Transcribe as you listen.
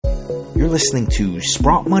listening to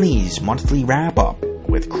Sprott Money's Monthly Wrap-Up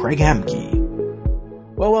with Craig Hemke.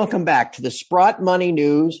 Well, welcome back to the Sprott Money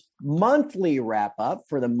News Monthly Wrap-Up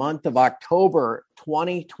for the month of October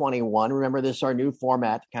 2021. Remember, this is our new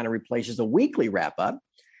format, kind of replaces a weekly wrap-up.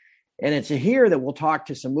 And it's here that we'll talk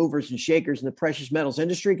to some movers and shakers in the precious metals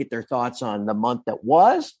industry, get their thoughts on the month that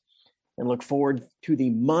was, and look forward to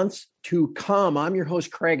the months to come. I'm your host,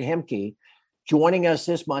 Craig Hemke. Joining us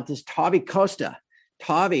this month is Tavi Costa.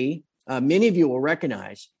 Tavi, many of you will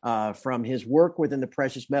recognize from his work within the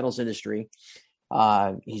precious metals industry.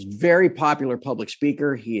 He's a very popular public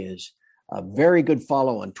speaker. He is a very good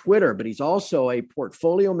follow on Twitter, but he's also a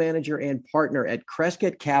portfolio manager and partner at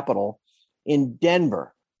Crescent Capital in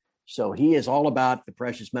Denver. So he is all about the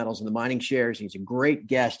precious metals and the mining shares. He's a great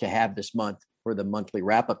guest to have this month for the monthly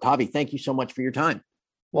wrap-up. Tavi, thank you so much for your time.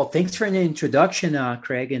 Well, thanks for the introduction,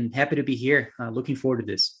 Craig, and happy to be here. Looking forward to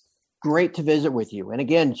this. Great to visit with you. And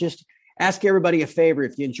again, just ask everybody a favor.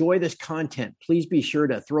 If you enjoy this content, please be sure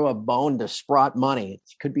to throw a bone to Sprott Money. It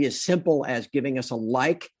could be as simple as giving us a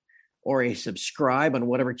like or a subscribe on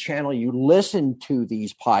whatever channel you listen to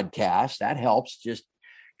these podcasts. That helps just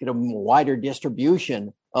get a wider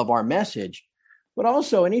distribution of our message. But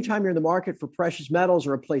also, anytime you're in the market for precious metals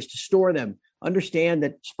or a place to store them, understand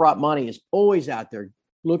that Sprott Money is always out there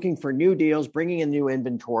looking for new deals, bringing in new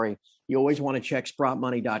inventory. You always want to check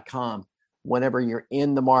sprottmoney.com whenever you're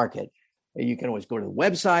in the market. You can always go to the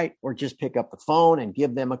website or just pick up the phone and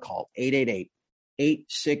give them a call,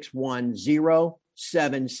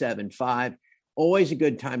 888-861-0775. Always a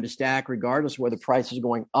good time to stack, regardless of whether the price is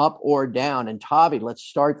going up or down. And Tavi, let's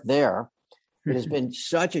start there. It has been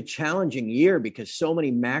such a challenging year because so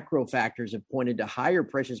many macro factors have pointed to higher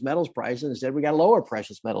precious metals prices. Instead, we got lower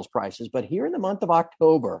precious metals prices. But here in the month of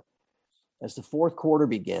October, as the fourth quarter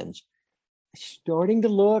begins, starting to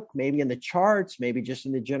look maybe in the charts, maybe just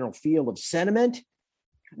in the general field of sentiment,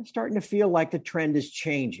 kind of starting to feel like the trend is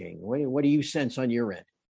changing. What do you sense on your end?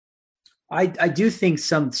 I do think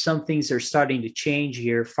some things are starting to change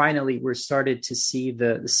here. Finally, we're started to see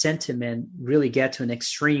the sentiment really get to an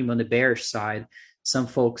extreme on the bearish side. Some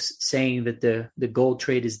folks saying that the gold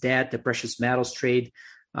trade is dead, the precious metals trade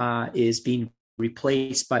is being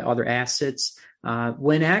replaced by other assets.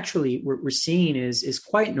 When actually what we're seeing is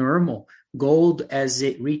quite normal. Gold, as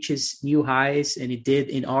it reaches new highs, and it did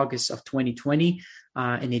in August of 2020,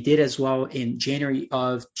 and it did as well in January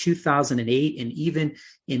of 2008, and even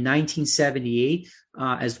in 1978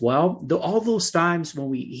 as well. All those times when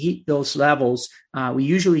we hit those levels, we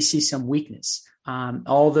usually see some weakness.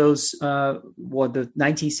 All those, the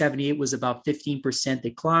 1978 was about 15%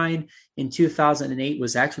 decline. In 2008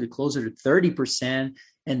 was actually closer to 30%.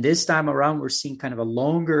 And this time around, we're seeing kind of a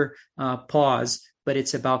longer pause, but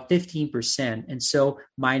it's about 15%. And so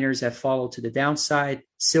miners have followed to the downside.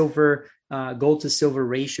 Silver, gold to silver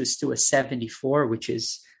ratio is still a 74, which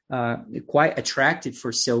is quite attractive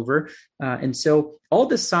for silver. And so all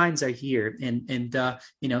the signs are here. And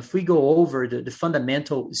if we go over the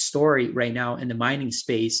fundamental story right now in the mining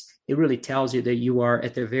space, it really tells you that you are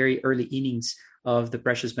at the very early innings of the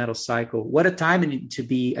precious metal cycle. What a time to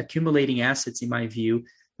be accumulating assets, in my view,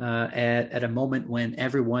 at a moment when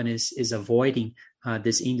everyone is avoiding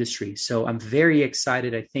this industry. So I'm very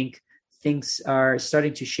excited. I think things are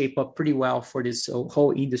starting to shape up pretty well for this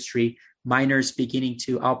whole industry. Miners beginning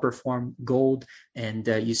to outperform gold, and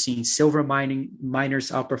you're seeing silver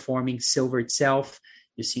miners outperforming silver itself.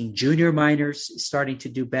 You're seeing junior miners starting to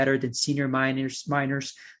do better than senior miners.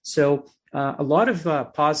 So a lot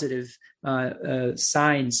of positive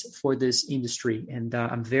signs for this industry, and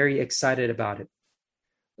I'm very excited about it.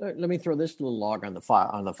 Let me throw this little log on the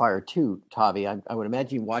fire too, Tavi. I would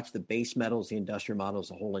imagine you watch the base metals, the industrial metals,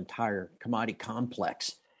 the whole entire commodity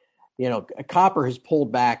complex. Copper has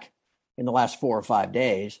pulled back in the last 4 or 5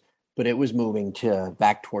 days, but it was moving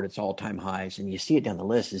back toward its all-time highs. And you see it down the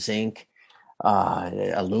list: zinc,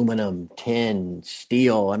 aluminum, tin,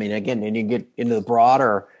 steel. I mean, again, and you get into the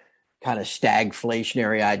broader kind of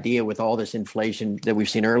stagflationary idea with all this inflation that we've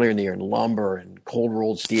seen earlier in the year in lumber and cold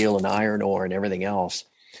rolled steel and iron ore and everything else.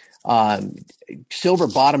 Silver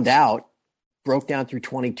bottomed out, broke down through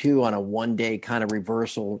 22 on a one-day kind of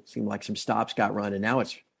reversal. It seemed like some stops got run, and now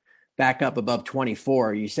it's back up above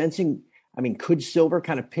 24. Are you sensing, could silver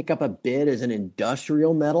kind of pick up a bit as an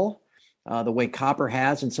industrial metal, the way copper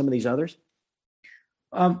has and some of these others?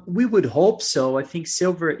 We would hope so. I think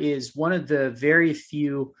silver is one of the very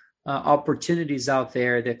few opportunities out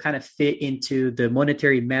there that kind of fit into the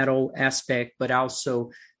monetary metal aspect, but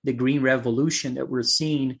also the green revolution that we're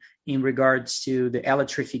seeing in regards to the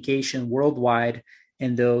electrification worldwide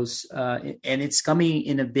and those and it's coming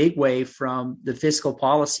in a big way from the fiscal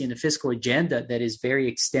policy and the fiscal agenda that is very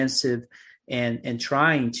extensive and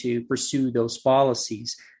trying to pursue those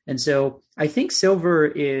policies. And so I think silver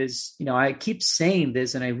is, I keep saying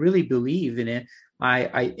this and I really believe in it.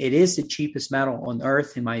 It is the cheapest metal on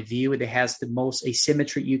earth, in my view. It has the most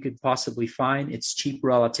asymmetry you could possibly find. It's cheap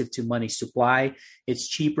relative to money supply. It's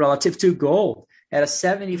cheap relative to gold. At a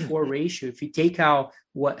 74 ratio, if you take out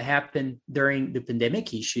what happened during the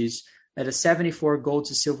pandemic issues, at a 74 gold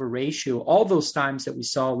to silver ratio, all those times that we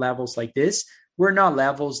saw levels like this, we're not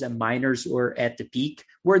levels that miners were at the peak.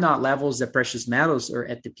 We're not levels that precious metals are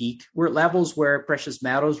at the peak. We're at levels where precious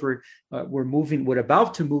metals were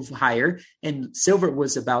about to move higher, and silver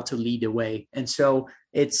was about to lead the way. And so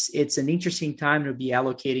it's an interesting time to be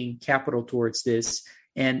allocating capital towards this.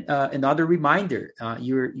 And another reminder,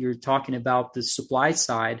 you're talking about the supply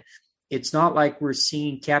side. It's not like we're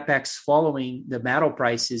seeing CapEx following the metal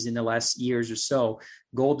prices in the last years or so.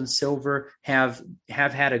 Gold and silver have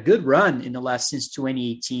had a good run in the last since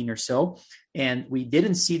 2018 or so. And we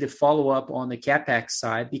didn't see the follow-up on the CapEx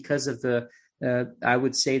side because of I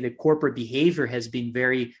would say the corporate behavior has been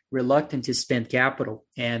very reluctant to spend capital.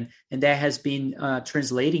 And that has been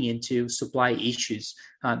translating into supply issues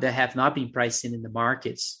that have not been priced in the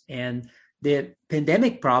markets. And the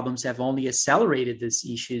pandemic problems have only accelerated these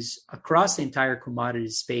issues across the entire commodity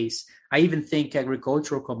space. I even think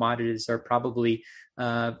agricultural commodities are probably,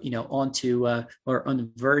 onto or on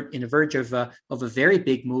the verge of a very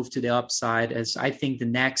big move to the upside. As I think the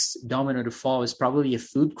next domino to fall is probably a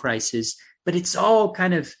food crisis. But it's all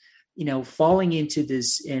kind of, falling into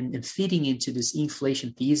this and feeding into this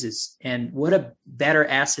inflation thesis. And what a better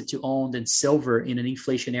asset to own than silver in an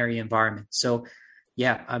inflationary environment. So,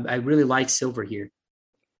 yeah, I really like silver here.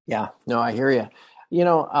 Yeah, no, I hear you.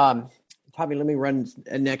 Tommy, let me run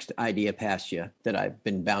a next idea past you that I've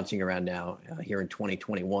been bouncing around now here in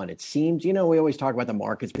 2021. It seems, we always talk about the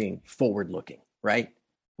markets being forward-looking, right?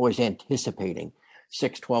 Always anticipating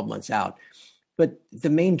 6-12 months out. But the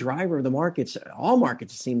main driver of the markets, all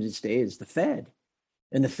markets, it seems to stay, is the Fed.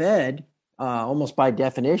 And the Fed, almost by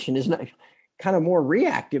definition, is not kind of more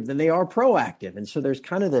reactive than they are proactive. And so there's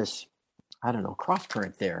kind of this, cross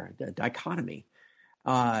current there, the dichotomy.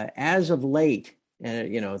 As of late,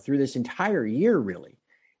 through this entire year, really,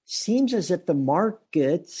 seems as if the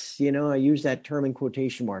markets, I use that term in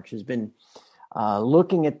quotation marks, has been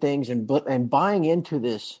looking at things and buying into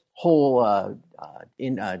this whole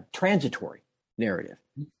transitory narrative.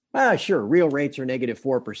 Sure, real rates are negative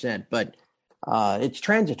 4%, but it's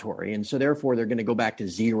transitory. And so therefore they're going to go back to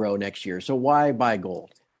zero next year. So why buy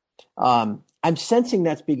gold? I'm sensing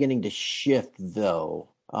that's beginning to shift though.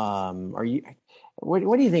 What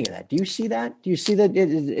do you think of that? Do you see that? Do you see that?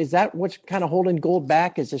 Is that what's kind of holding gold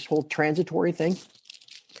back? Is this whole transitory thing?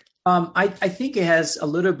 I think it has a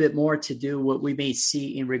little bit more to do what we may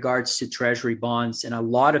see in regards to treasury bonds. And a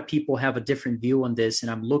lot of people have a different view on this.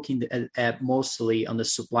 And I'm looking at mostly on the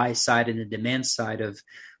supply side and the demand side of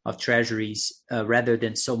treasuries rather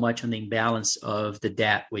than so much on the imbalance of the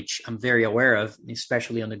debt, which I'm very aware of,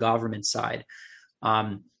 especially on the government side.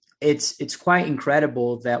 It's quite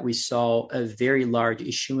incredible that we saw a very large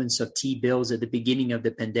issuance of T-bills at the beginning of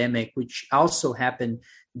the pandemic, which also happened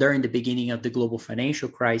during the beginning of the global financial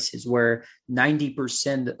crisis, where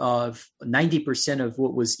 90% of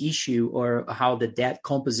what was issued or how the debt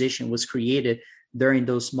composition was created during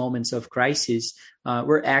those moments of crisis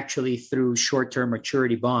were actually through short-term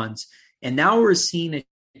maturity bonds. And now we're seeing a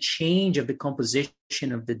change of the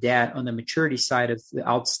composition of the debt on the maturity side of the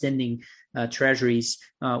outstanding treasuries,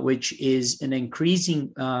 which is an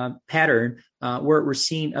increasing pattern where we're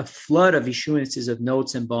seeing a flood of issuances of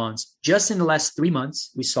notes and bonds. Just in the last 3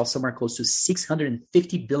 months, we saw somewhere close to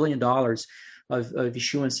 $650 billion of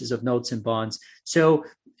issuances of notes and bonds. So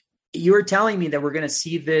you're telling me that we're going to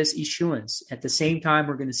see this issuance. At the same time,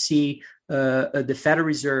 we're going to see the Federal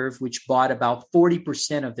Reserve, which bought about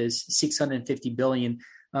 40% of this $650 billion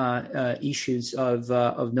issues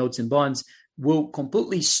of notes and bonds, will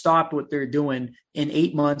completely stop what they're doing in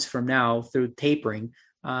 8 months from now through tapering.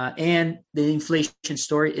 And the inflation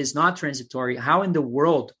story is not transitory. How in the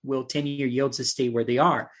world will 10-year yields stay where they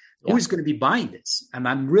are? Yeah. Who's going to be buying this? And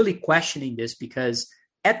I'm really questioning this because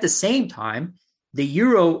at the same time, the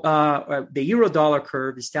euro dollar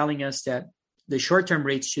curve is telling us that the short-term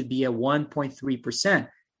rates should be at 1.3%.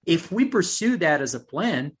 If we pursue that as a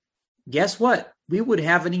plan, guess what? We would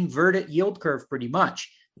have an inverted yield curve pretty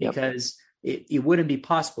much because it wouldn't be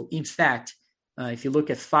possible. In fact, if you look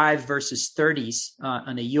at 5 versus 30s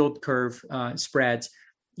on a yield curve spreads,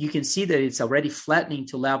 you can see that it's already flattening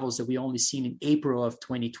to levels that we only seen in April of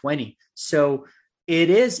 2020. So It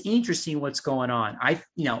is interesting what's going on.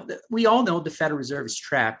 We all know the Federal Reserve is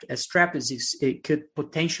trapped, as trapped as it could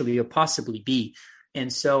potentially or possibly be.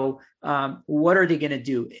 And so what are they going to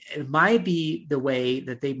do? It might be the way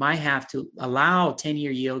that they might have to allow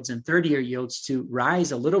 10-year yields and 30-year yields to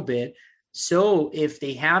rise a little bit. So if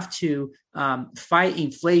they have to fight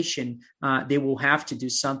inflation, they will have to do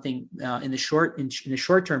something in the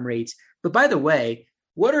short-term rates. But by the way,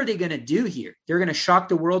 what are they going to do here? They're going to shock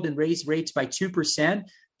the world and raise rates by 2%.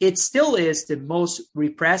 It still is the most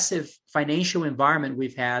repressive financial environment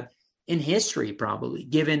we've had in history, probably,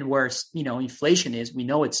 given where inflation is. We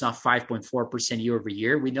know it's not 5.4% year over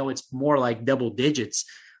year. We know it's more like double digits.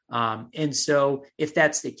 And so if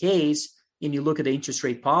that's the case, and you look at the interest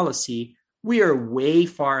rate policy, we are way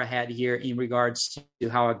far ahead here in regards to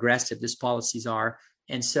how aggressive these policies are.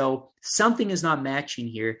 And so something is not matching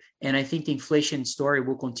here. And I think the inflation story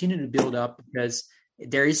will continue to build up because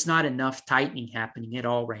there is not enough tightening happening at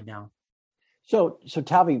all right now. So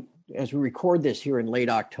Tavi, as we record this here in late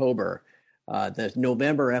October, the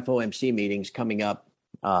November FOMC meeting's coming up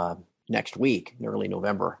next week, in early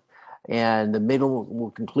November. And the middle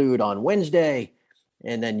will conclude on Wednesday.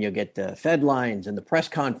 And then you'll get the Fed lines and the press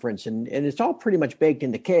conference. And it's all pretty much baked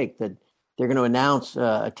in the cake that they're going to announce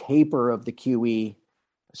a taper of the QE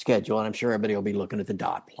schedule. And I'm sure everybody will be looking at the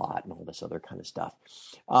dot plot and all this other kind of stuff.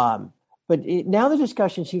 But now the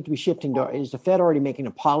discussion seems to be shifting to, is the Fed already making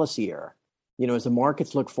a policy error? As the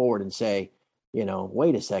markets look forward and say,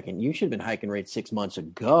 wait a second, you should have been hiking rates 6 months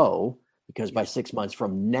ago, because by 6 months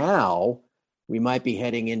from now, we might be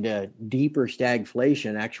heading into deeper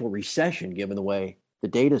stagflation, actual recession, given the way the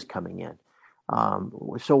data is coming in.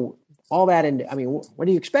 So all that, and what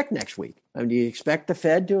do you expect next week? Do you expect the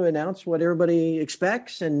Fed to announce what everybody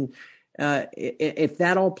expects? And if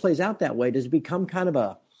that all plays out that way, does it become kind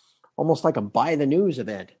of almost like a buy the news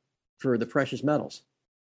event for the precious metals?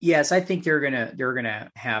 Yes, I think they're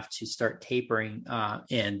gonna have to start tapering,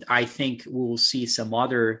 and I think we'll see some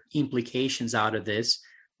other implications out of this.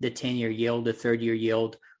 The 10-year yield, the 30-year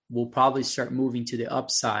yield will probably start moving to the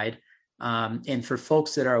upside. And for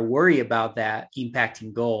folks that are worried about that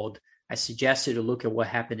impacting gold, I suggest you to look at what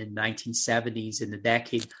happened in the 1970s, in the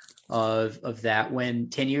decade of that, when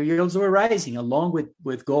 10-year yields were rising along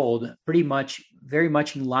with gold, very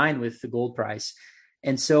much in line with the gold price.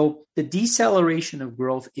 And so the deceleration of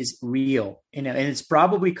growth is real, and it's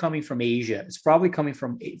probably coming from Asia. It's probably coming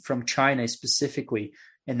from China specifically,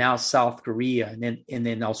 and now South Korea, and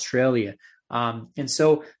then Australia. And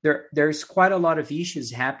so there's quite a lot of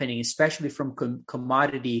issues happening, especially from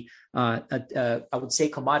commodity, I would say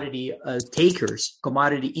commodity takers,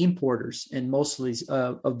 commodity importers, and mostly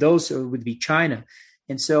of those would be China.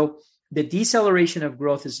 And so the deceleration of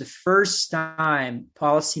growth is the first time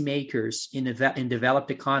policymakers in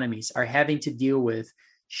developed economies are having to deal with,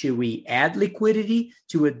 should we add liquidity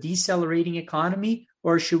to a decelerating economy,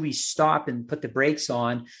 or should we stop and put the brakes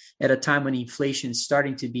on at a time when inflation is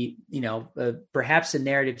starting to be, perhaps the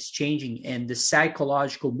narrative is changing and the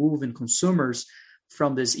psychological move in consumers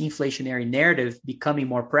from this inflationary narrative becoming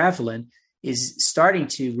more prevalent is starting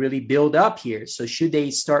to really build up here. So should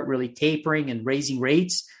they start really tapering and raising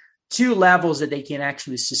rates to levels that they can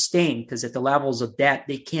actually sustain? Because at the levels of debt,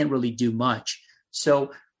 they can't really do much.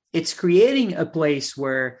 So it's creating a place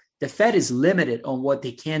where the Fed is limited on what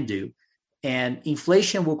they can do. And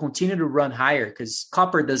inflation will continue to run higher because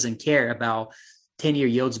copper doesn't care about 10-year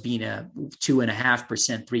yields being a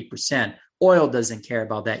 2.5%, 3%. Oil doesn't care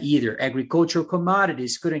about that either. Agricultural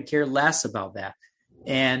commodities couldn't care less about that.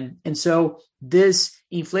 And so this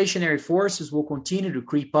inflationary forces will continue to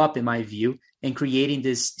creep up, in my view, and creating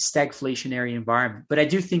this stagflationary environment. But I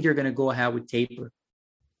do think they're going to go ahead with taper.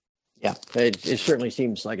 Yeah, it certainly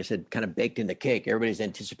seems, like I said, kind of baked in the cake. Everybody's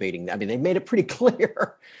anticipating that. They've made it pretty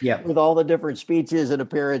clear with all the different speeches and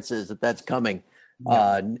appearances that's coming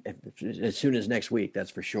as soon as next week, that's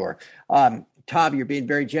for sure. Tav, you're being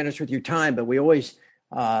very generous with your time, but we always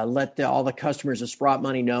let all the customers of Sprott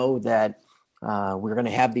Money know that we're going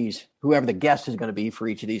to have whoever the guest is going to be for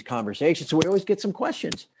each of these conversations. So we always get some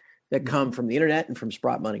questions that come from the internet and from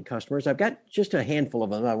Sprott Money customers. I've got just a handful of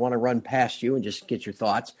them I want to run past you and just get your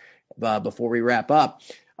thoughts before we wrap up.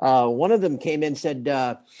 One of them came in and said,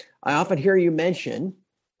 I often hear you mention,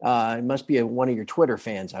 it must be one of your Twitter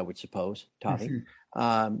fans, I would suppose, Tavi,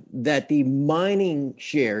 that the mining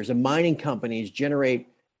shares and mining companies generate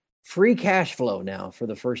free cash flow now for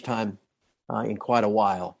the first time in quite a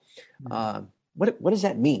while. What does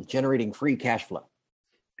that mean, generating free cash flow?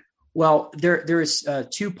 Well, there's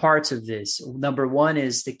two parts of this. Number one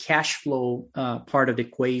is the cash flow part of the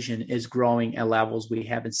equation is growing at levels we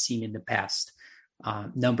haven't seen in the past.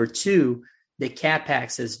 Number two, the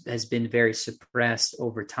capex has been very suppressed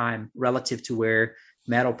over time relative to where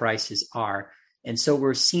metal prices are. And so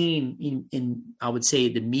we're seeing in I would say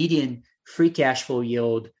the median free cash flow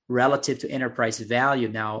yield relative to enterprise value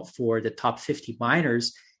now for the top 50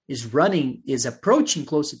 miners is approaching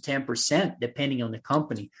close to 10%, depending on the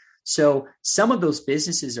company. So some of those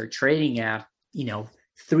businesses are trading at,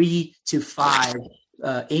 3 to 5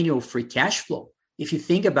 annual free cash flow. If you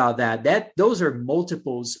think about that those are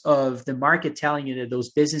multiples of the market telling you that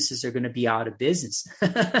those businesses are going to be out of business.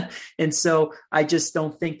 And so I just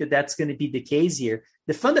don't think that that's going to be the case here.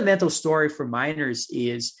 The fundamental story for miners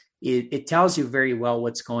is it tells you very well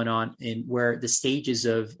what's going on and where the stages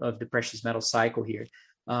of the precious metal cycle here.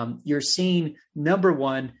 You're seeing, number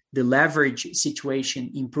one, the leverage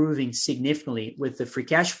situation improving significantly with the free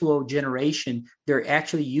cash flow generation. They're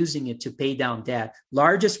actually using it to pay down debt,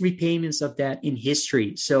 largest repayments of debt in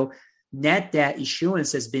history. So net debt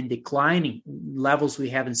issuance has been declining levels we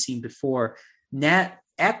haven't seen before. Net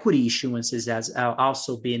equity issuances has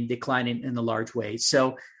also been declining in a large way.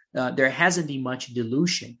 So there hasn't been much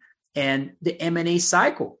dilution. And the M&A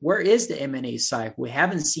cycle, where is the M&A cycle? We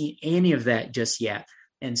haven't seen any of that just yet.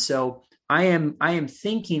 And so I am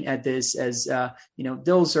thinking at this as,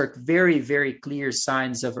 those are very, very clear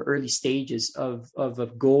signs of early stages of a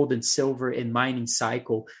gold and silver and mining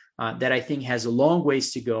cycle that I think has a long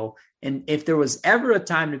ways to go. And if there was ever a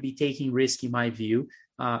time to be taking risk, in my view,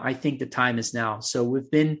 I think the time is now. So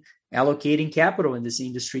we've been allocating capital in this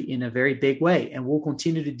industry in a very big way, and we'll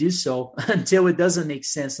continue to do so until it doesn't make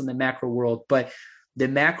sense in the macro world. But the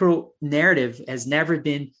macro narrative has never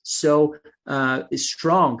been so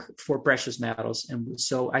strong for precious metals. And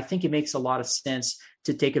so I think it makes a lot of sense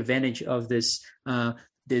to take advantage of this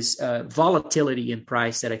volatility in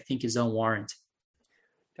price that I think is unwarranted.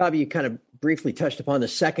 Tavi, you kind of briefly touched upon the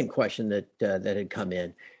second question that had come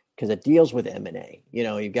in, because it deals with M&A.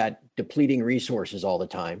 You've got depleting resources all the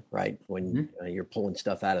time, right? When you're pulling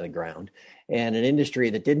stuff out of the ground, and an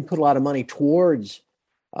industry that didn't put a lot of money towards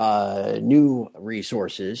new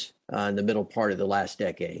resources in the middle part of the last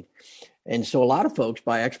decade. And so a lot of folks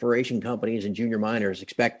buy exploration companies and junior miners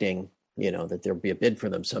expecting, that there'll be a bid for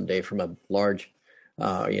them someday from a large,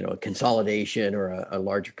 a consolidation or a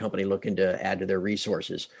larger company looking to add to their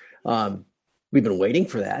resources. We've been waiting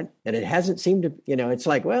for that, and it hasn't seemed to, it's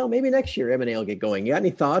like, well, maybe next year M&A will get going. You got any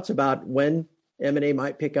thoughts about when M&A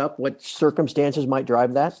might pick up? What circumstances might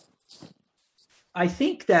drive that? I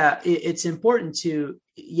think that it's important to,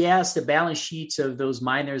 yes, the balance sheets of those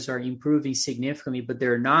miners are improving significantly, but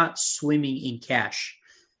they're not swimming in cash.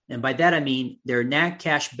 And by that, I mean their net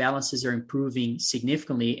cash balances are improving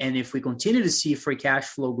significantly. And if we continue to see free cash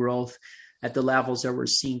flow growth at the levels that we're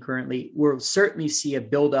seeing currently, we'll certainly see a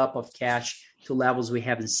buildup of cash to levels we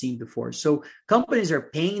haven't seen before. So companies are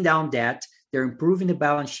paying down debt, they're improving the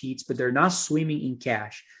balance sheets, but they're not swimming in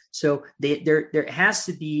cash. So there has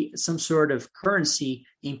to be some sort of currency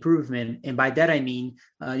improvement. And by that, I mean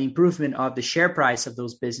improvement of the share price of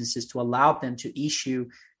those businesses to allow them to issue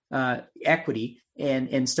equity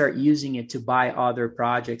and start using it to buy other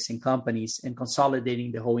projects and companies and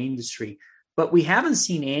consolidating the whole industry. But we haven't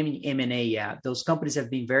seen any M&A yet. Those companies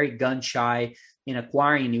have been very gun shy in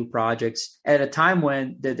acquiring new projects at a time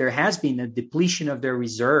when there has been a depletion of their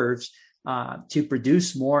reserves to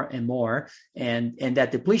produce more and more. And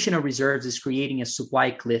that depletion of reserves is creating a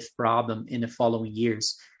supply cliff problem in the following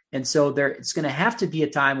years. And so it's going to have to be a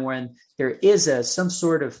time when there is some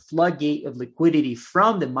sort of floodgate of liquidity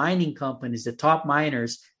from the mining companies, the top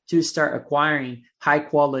miners, to start acquiring high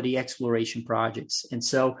quality exploration projects. And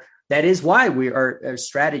so that is why we are a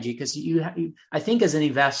strategy, because I think as an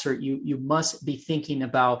investor, you must be thinking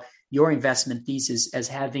about your investment thesis as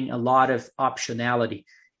having a lot of optionality.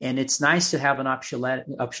 And it's nice to have an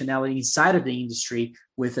optionality inside of the industry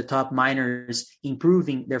with the top miners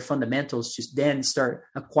improving their fundamentals to then start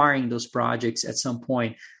acquiring those projects at some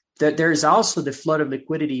point. There is also the flood of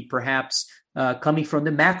liquidity, perhaps coming from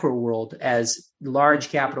the macro world, as large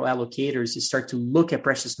capital allocators start to look at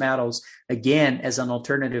precious metals again as an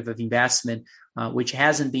alternative of investment, which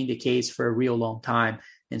hasn't been the case for a real long time.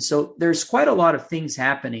 And so there's quite a lot of things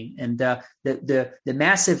happening. And the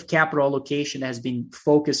massive capital allocation has been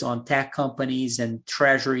focused on tech companies and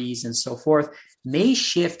treasuries and so forth may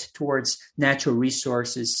shift towards natural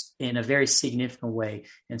resources in a very significant way.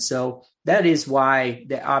 And so that is why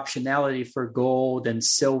the optionality for gold and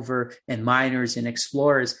silver and miners and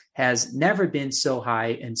explorers has never been so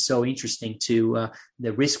high and so interesting to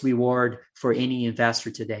the risk reward for any investor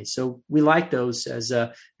today. So we like those as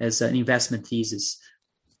an investment thesis.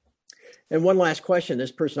 And one last question.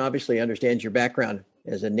 This person obviously understands your background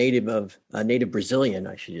as a native Brazilian,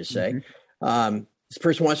 I should just say. This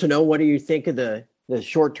person wants to know, what do you think of the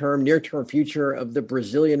short-term, near-term future of the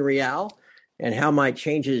Brazilian real, and how might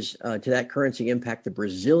changes to that currency impact the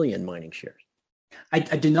Brazilian mining shares? I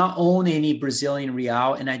do not own any Brazilian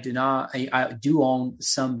real, and I do own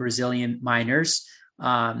some Brazilian miners.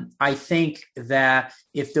 I think that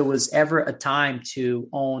if there was ever a time to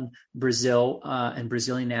own Brazil and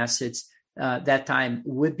Brazilian assets, that time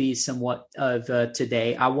would be somewhat of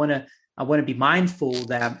today. I want to be mindful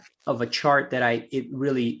that of a chart that it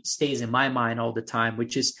really stays in my mind all the time,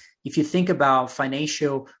 which is, if you think about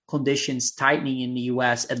financial conditions tightening in the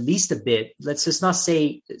US, at least a bit, let's just not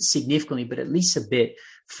say significantly, but at least a bit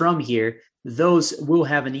from here, those will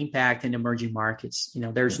have an impact in emerging markets.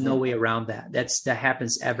 There's no way around that. That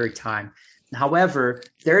happens every time. However,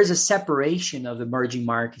 there is a separation of emerging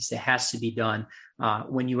markets that has to be done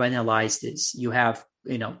when you analyze this. You have,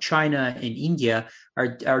 China and India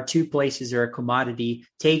are two places that are commodity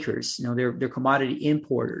takers. They're commodity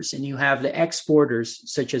importers, and you have the exporters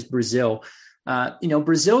such as Brazil.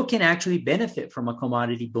 Brazil can actually benefit from a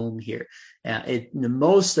commodity boom here.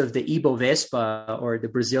 Most of the Ibovespa, or the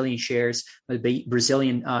Brazilian shares, the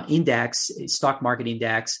Brazilian index, stock market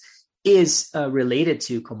index, is related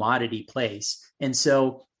to commodity plays. And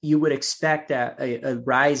so you would expect that a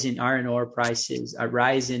rise in iron ore prices, a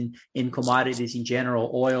rise in commodities in general,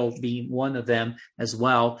 oil being one of them as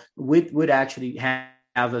well, would actually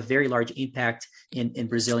have a very large impact in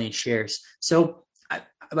Brazilian shares. So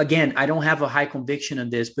again, I don't have a high conviction on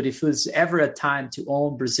this, but if it was ever a time to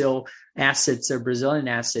own Brazil assets or Brazilian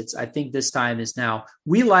assets, I think this time is now.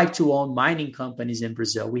 We like to own mining companies in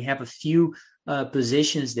Brazil. We have a few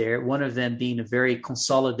positions there, one of them being a very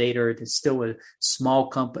consolidator that's still a small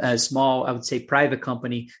I would say private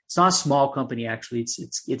company. It's not a small company, actually.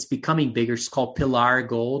 It's becoming bigger. It's called Pilar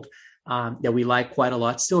Gold, that we like quite a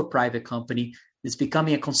lot. It's still a private company. It's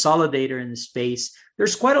becoming a consolidator in the space.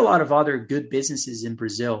 There's quite a lot of other good businesses in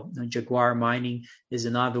Brazil. Jaguar Mining is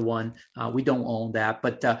another one. We don't own that,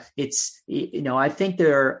 but I think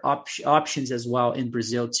there are options as well in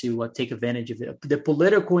Brazil to take advantage of it. The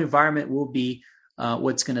political environment will be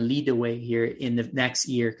what's going to lead the way here in the next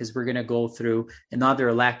year, because we're going to go through another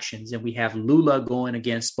elections, and we have Lula going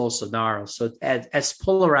against Bolsonaro. So as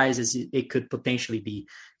polarized as it could potentially be.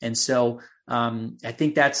 And so I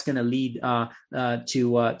think that's going to lead to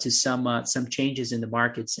some changes in the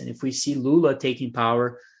markets. And if we see Lula taking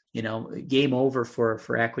power, game over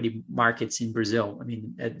for equity markets in Brazil. I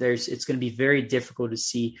mean, it's going to be very difficult to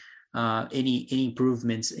see any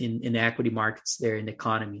improvements in the equity markets there in the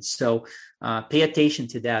economy. So pay attention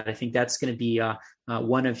to that. I think that's going to be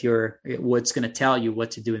one of what's going to tell you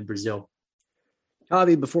what to do in Brazil.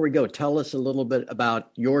 Tavi, before we go, tell us a little bit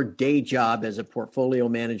about your day job as a portfolio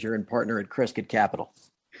manager and partner at Crescat Capital.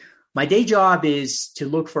 My day job is to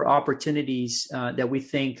look for opportunities that we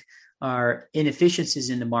think are inefficiencies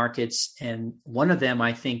in the markets. And one of them,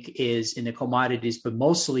 I think, is in the commodities, but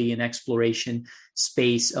mostly in exploration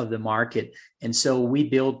space of the market. And so we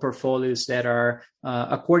build portfolios that are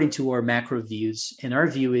according to our macro views. And our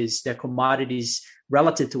view is that commodities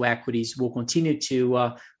relative to equities will continue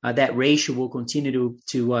to, that ratio will continue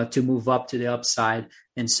to move up to the upside.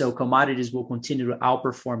 And so commodities will continue to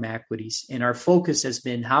outperform equities. And our focus has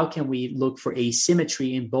been, how can we look for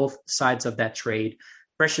asymmetry in both sides of that trade?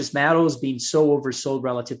 Precious metals being so oversold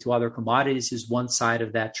relative to other commodities is one side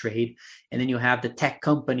of that trade. And then you have the tech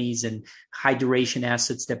companies and high duration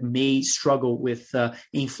assets that may struggle with the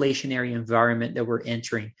inflationary environment that we're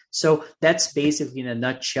entering. So that's basically, in a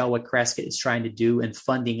nutshell, what Crescat is trying to do, and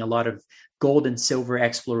funding a lot of gold and silver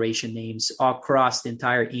exploration names across the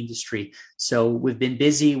entire industry. So we've been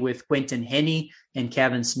busy with Quentin Henney and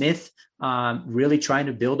Kevin Smith, really trying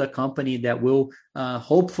to build a company that will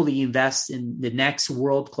hopefully invest in the next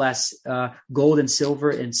world-class gold and silver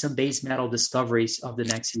and some base metal discoveries of the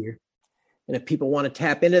next year. And if people want to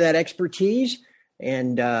tap into that expertise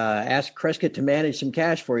and ask Crescat to manage some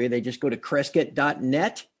cash for you, they just go to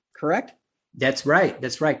Crescat.net, correct? That's right.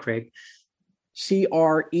 That's right, Craig.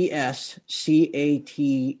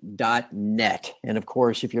 Crescat.net. And of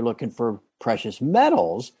course, if you're looking for precious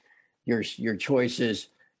metals, your choice is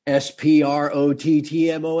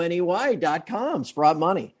SPROTTMONEY.com, Sprott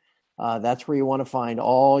Money. That's where you want to find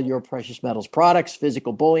all your precious metals products,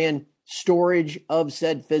 physical bullion, storage of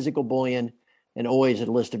said physical bullion, and always a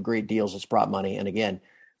list of great deals at Sprott Money. And again,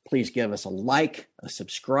 please give us a like, a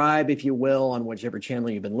subscribe, if you will, on whichever channel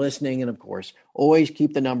you've been listening. And of course, always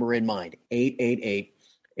keep the number in mind,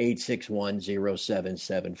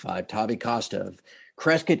 888-861-0775. Tavi Costa of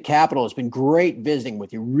Crescat Capital. It's been great visiting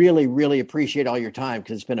with you. Really, really appreciate all your time,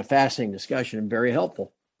 because it's been a fascinating discussion and very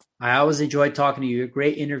helpful. I always enjoy talking to you. You're a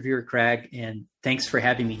great interviewer, Craig, and thanks for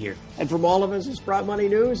having me here. And from all of us at Sprott Money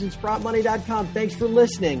News and SprottMoney.com, thanks for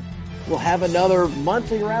listening. We'll have another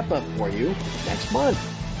monthly wrap-up for you next month.